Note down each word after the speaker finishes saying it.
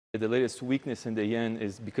The latest weakness in the yen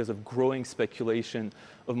is because of growing speculation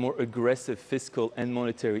of more aggressive fiscal and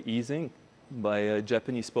monetary easing by a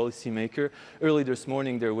Japanese policymaker. Early this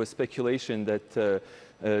morning, there was speculation that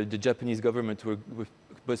the Japanese government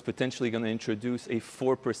was potentially going to introduce a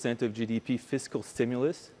 4% of GDP fiscal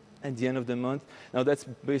stimulus at the end of the month. Now, that's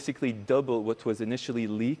basically double what was initially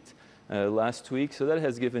leaked last week. So that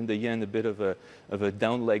has given the yen a bit of a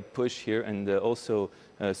down leg push here, and also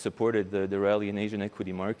supported the rally in Asian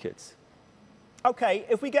equity markets. OK,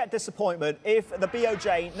 if we get disappointment, if the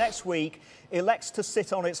BOJ next week elects to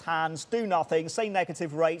sit on its hands, do nothing, say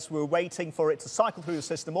negative rates, we're waiting for it to cycle through the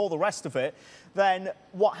system, all the rest of it, then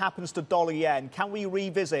what happens to dollar yen? Can we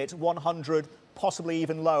revisit 100, possibly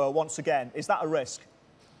even lower once again? Is that a risk?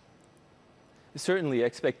 Certainly,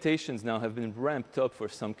 expectations now have been ramped up for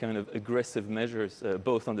some kind of aggressive measures,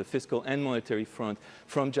 both on the fiscal and monetary front,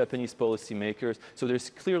 from Japanese policymakers. So there's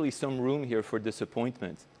clearly some room here for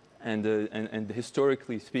disappointment. And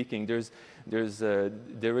historically speaking, there is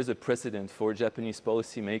a precedent for Japanese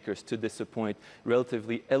policymakers to disappoint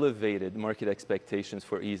relatively elevated market expectations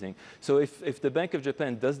for easing. So if the Bank of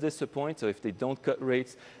Japan does disappoint, so if they don't cut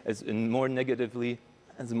rates more negatively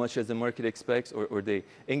as much as the market expects, or they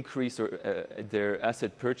increase their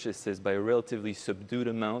asset purchases by a relatively subdued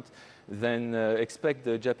amount, then expect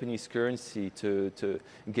the Japanese currency to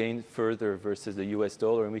gain further versus the US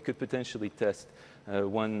dollar, and we could potentially test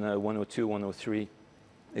 102, 103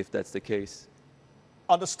 if that's the case.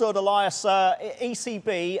 Understood, Elias.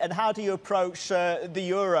 ECB, and how do you approach the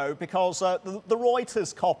euro? Because the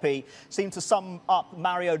Reuters copy seemed to sum up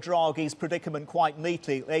Mario Draghi's predicament quite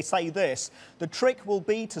neatly. They say this: the trick will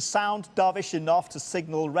be to sound dovish enough to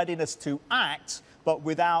signal readiness to act, but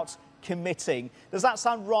without committing. Does that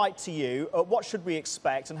sound right to you? What should we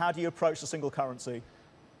expect, and how do you approach the single currency?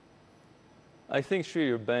 I think, sure,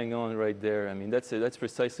 you're bang on right there. I mean, that's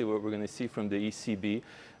precisely what we're going to see from the ECB.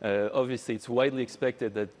 Obviously, it's widely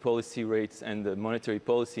expected that policy rates and the monetary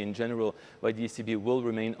policy in general by the ECB will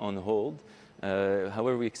remain on hold.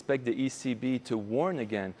 However, we expect the ECB to warn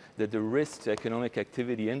again that the risk to economic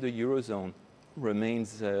activity in the Eurozone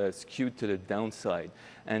remains skewed to the downside.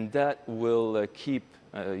 And that will keep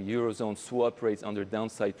Eurozone swap rates under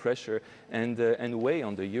downside pressure and weigh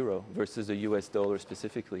on the euro versus the US dollar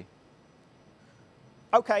specifically.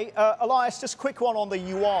 OK, Elias, just a quick one on the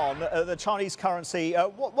yuan, the Chinese currency.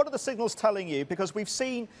 What are the signals telling you? Because we've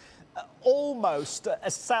seen almost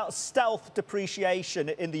a stealth depreciation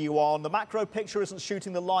in the yuan. The macro picture isn't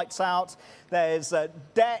shooting the lights out. There's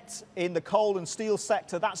debt in the coal and steel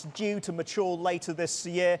sector. That's due to mature later this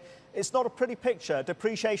year. It's not a pretty picture.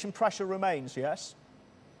 Depreciation pressure remains, yes?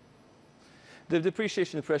 The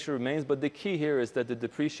depreciation pressure remains, but the key here is that the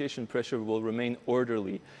depreciation pressure will remain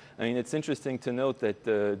orderly. I mean, it's interesting to note that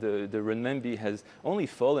the renminbi has only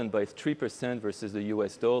fallen by 3% versus the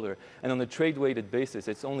US dollar, and on a trade-weighted basis,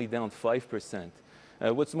 it's only down 5%.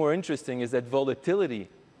 What's more interesting is that volatility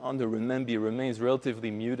on the renminbi remains relatively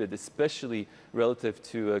muted, especially relative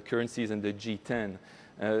to currencies in the G10.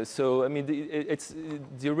 So, I mean,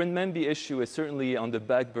 the renminbi issue is certainly on the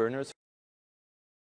back burners